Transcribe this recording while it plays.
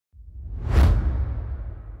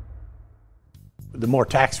The more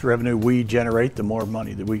tax revenue we generate, the more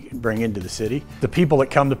money that we bring into the city. The people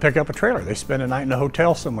that come to pick up a trailer, they spend a night in a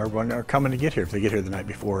hotel somewhere when they're coming to get here, if they get here the night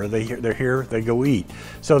before, or they're here, they go eat.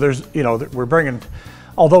 So there's, you know, we're bringing,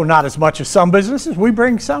 although not as much as some businesses, we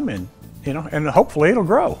bring some in, you know, and hopefully it'll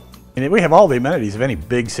grow. And we have all the amenities of any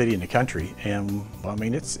big city in the country, and I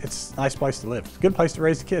mean, it's a nice place to live. It's a good place to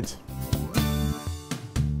raise the kids.